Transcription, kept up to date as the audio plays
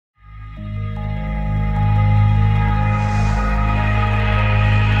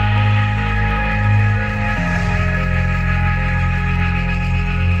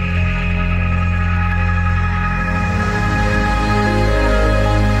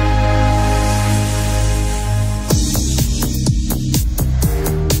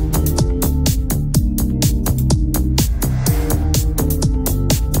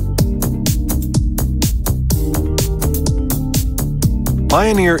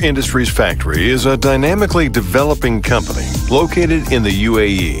Pioneer Industries Factory is a dynamically developing company located in the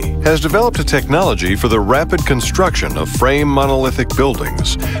UAE, has developed a technology for the rapid construction of frame monolithic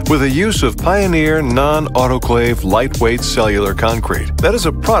buildings with the use of Pioneer non-autoclave lightweight cellular concrete that is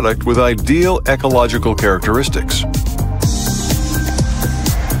a product with ideal ecological characteristics.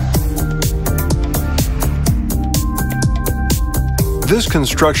 This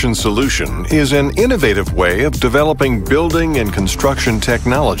construction solution is an innovative way of developing building and construction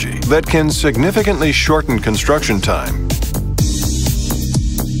technology that can significantly shorten construction time.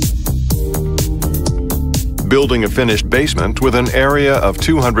 Building a finished basement with an area of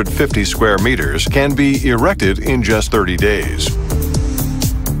 250 square meters can be erected in just 30 days.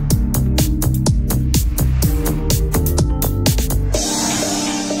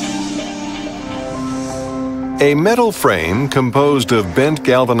 A metal frame composed of bent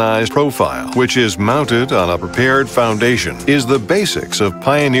galvanized profile, which is mounted on a prepared foundation, is the basics of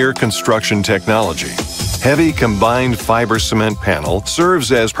Pioneer construction technology. Heavy combined fiber cement panel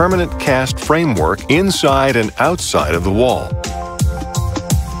serves as permanent cast framework inside and outside of the wall.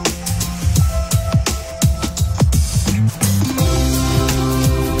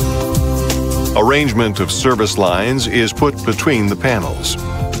 Arrangement of service lines is put between the panels.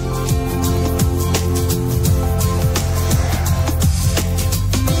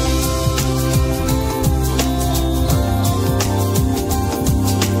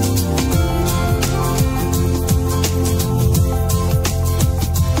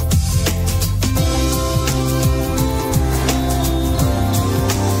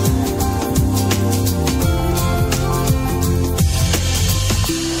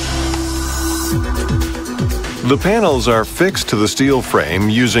 The panels are fixed to the steel frame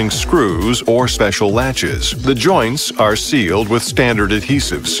using screws or special latches. The joints are sealed with standard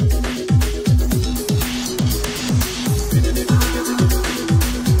adhesives.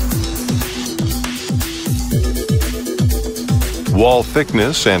 Wall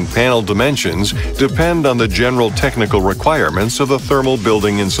thickness and panel dimensions depend on the general technical requirements of the thermal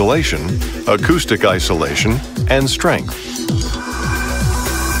building insulation, acoustic isolation, and strength.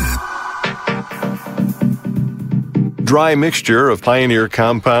 Dry mixture of Pioneer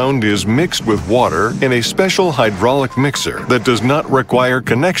compound is mixed with water in a special hydraulic mixer that does not require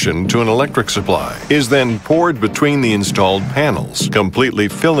connection to an electric supply, is then poured between the installed panels, completely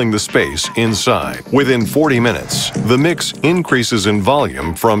filling the space inside. Within 40 minutes, the mix increases in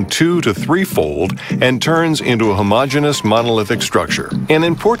volume from 2 to 3-fold and turns into a homogeneous monolithic structure. An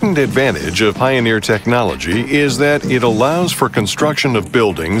important advantage of Pioneer technology is that it allows for construction of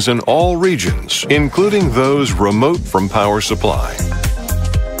buildings in all regions, including those remote from power supply.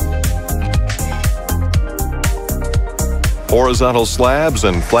 Horizontal slabs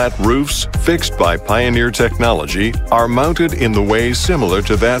and flat roofs fixed by Pioneer technology are mounted in the way similar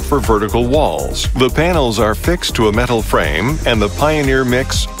to that for vertical walls. The panels are fixed to a metal frame and the Pioneer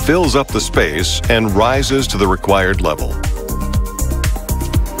mix fills up the space and rises to the required level.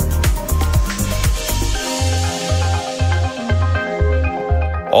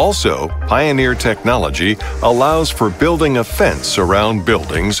 Also, Pioneer technology allows for building a fence around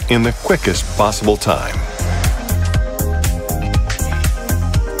buildings in the quickest possible time.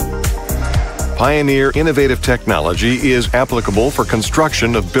 Pioneer innovative technology is applicable for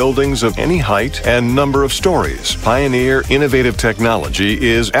construction of buildings of any height and number of stories. Pioneer innovative technology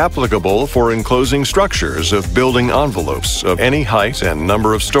is applicable for enclosing structures of building envelopes of any height and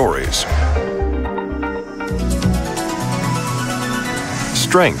number of stories.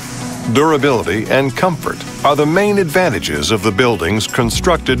 Strength, durability, and comfort are the main advantages of the buildings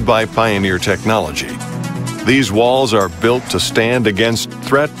constructed by Pioneer technology. These walls are built to stand against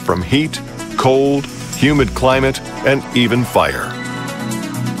threat from heat, cold, humid climate, and even fire.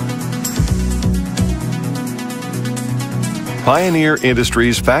 Pioneer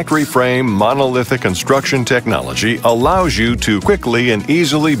Industries factory frame monolithic construction technology allows you to quickly and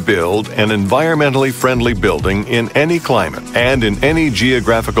easily build an environmentally friendly building in any climate and in any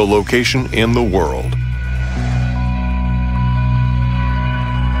geographical location in the world.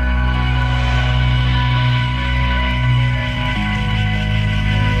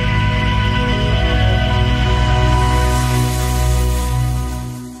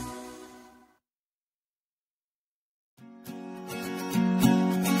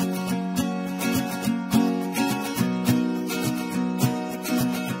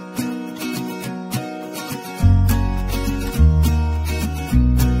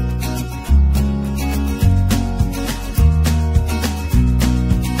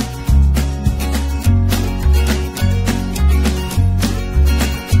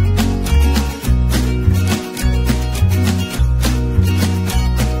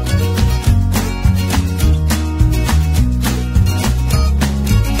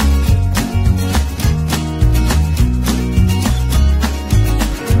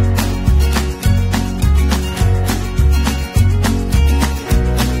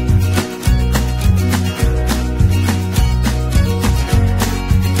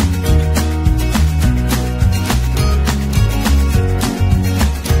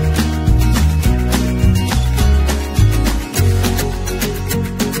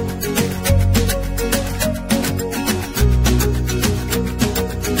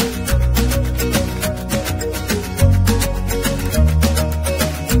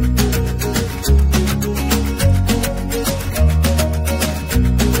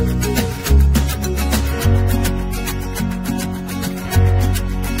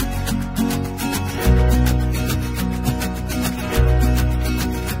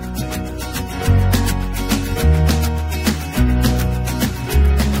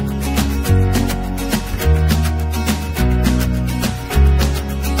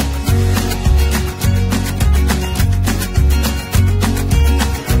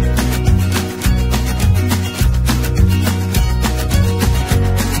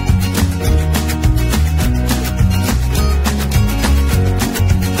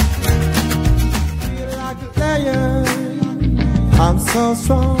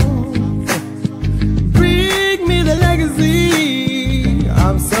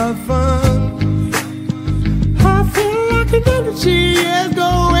 energy is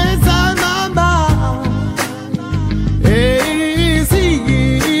going inside my mind. Hey,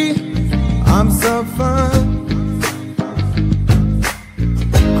 see, I'm so fun.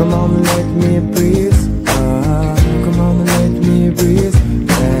 Come on and let me breathe. Come on and let me breathe.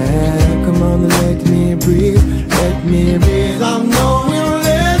 Yeah, come on and let me breathe. Let me breathe. I know we'll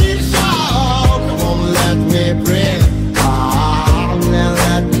let it show. Come on and let me breathe. Now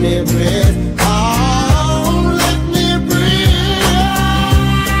let me breathe. Let me breathe.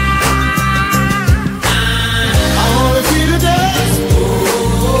 I wanna feel the dance.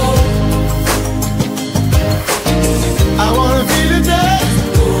 I wanna feel the dance.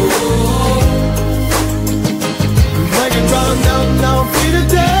 Make it run down, now feel the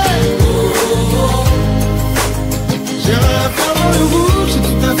dance. J'ai rien à faire dans le move, j'ai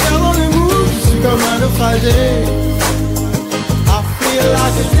tout à faire dans le move. Je suis comme un naufragé. I feel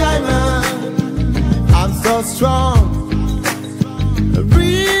like a diamond. I'm so strong.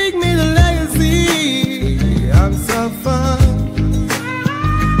 Bring me the legacy. I'm so fun.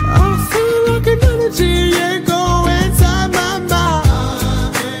 I feel like an energy, yeah, go inside my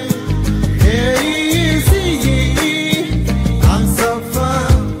mind. Yeah, easy. I'm so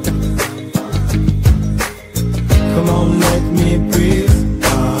fun. Come on, let me breathe.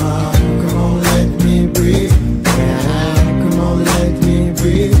 Come on, let me breathe. Yeah, come on, let me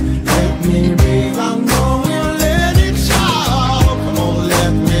breathe. Let me breathe. I know we'll let it show. Come on,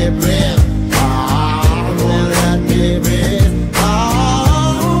 let me breathe. Come on, let me breathe.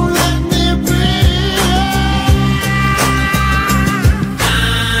 Let me breathe.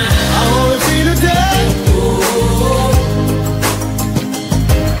 I wanna feel the day.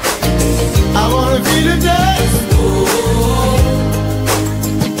 I wanna feel the day.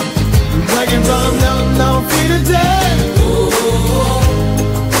 Like it from now, feel the day.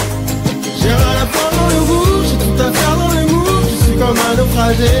 J'ai rien à faire dans le rouge, j'ai tout à faire dans les moves. Je suis comme un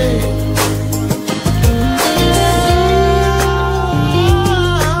naufragé.